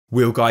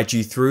We'll guide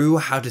you through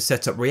how to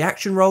set up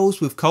reaction roles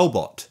with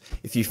Colbot.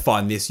 If you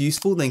find this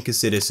useful, then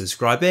consider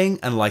subscribing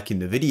and liking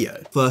the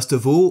video. First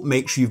of all,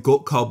 make sure you've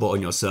got Colbot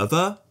on your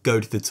server. Go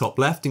to the top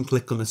left and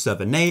click on the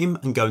server name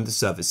and go into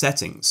server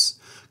settings.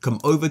 Come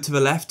over to the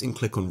left and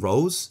click on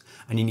roles,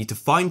 and you need to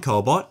find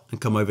Colbot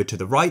and come over to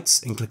the right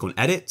and click on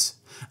edit,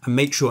 and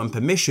make sure in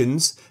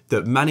permissions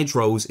that manage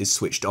roles is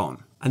switched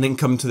on. And then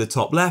come to the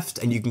top left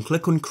and you can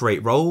click on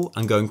create role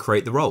and go and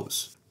create the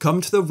roles. Come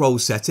to the role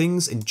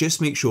settings and just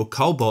make sure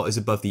Colbot is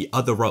above the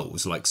other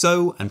roles like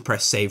so, and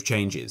press save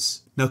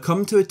changes. Now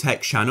come to a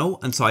text channel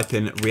and type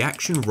in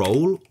reaction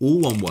role, all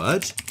one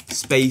word,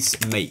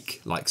 space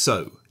make, like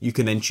so. You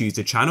can then choose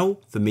the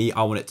channel. For me,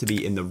 I want it to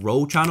be in the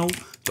role channel,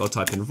 so I'll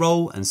type in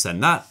role and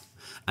send that.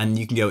 And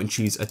you can go and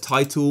choose a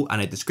title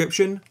and a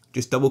description.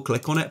 Just double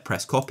click on it,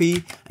 press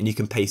copy, and you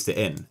can paste it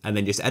in and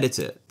then just edit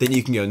it. Then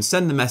you can go and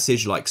send the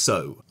message like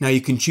so. Now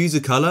you can choose a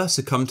color,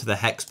 so come to the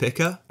hex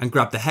picker and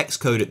grab the hex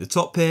code at the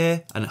top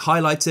here and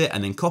highlight it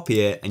and then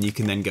copy it, and you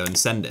can then go and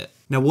send it.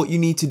 Now what you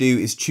need to do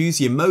is choose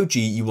the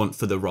emoji you want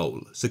for the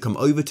role. So come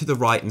over to the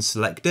right and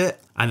select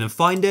it and then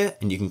find it,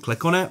 and you can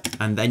click on it,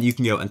 and then you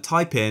can go and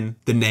type in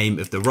the name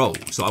of the role.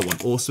 So I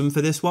want awesome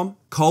for this one.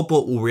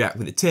 Colbot will react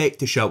with a tick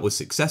to show it was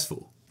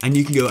successful. And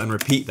you can go and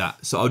repeat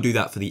that. So I'll do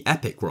that for the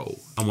epic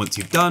role. And once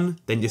you've done,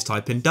 then just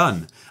type in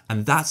done.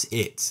 And that's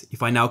it.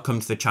 If I now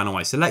come to the channel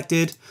I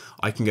selected,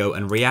 I can go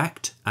and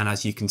react. And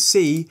as you can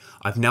see,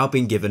 I've now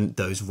been given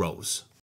those roles.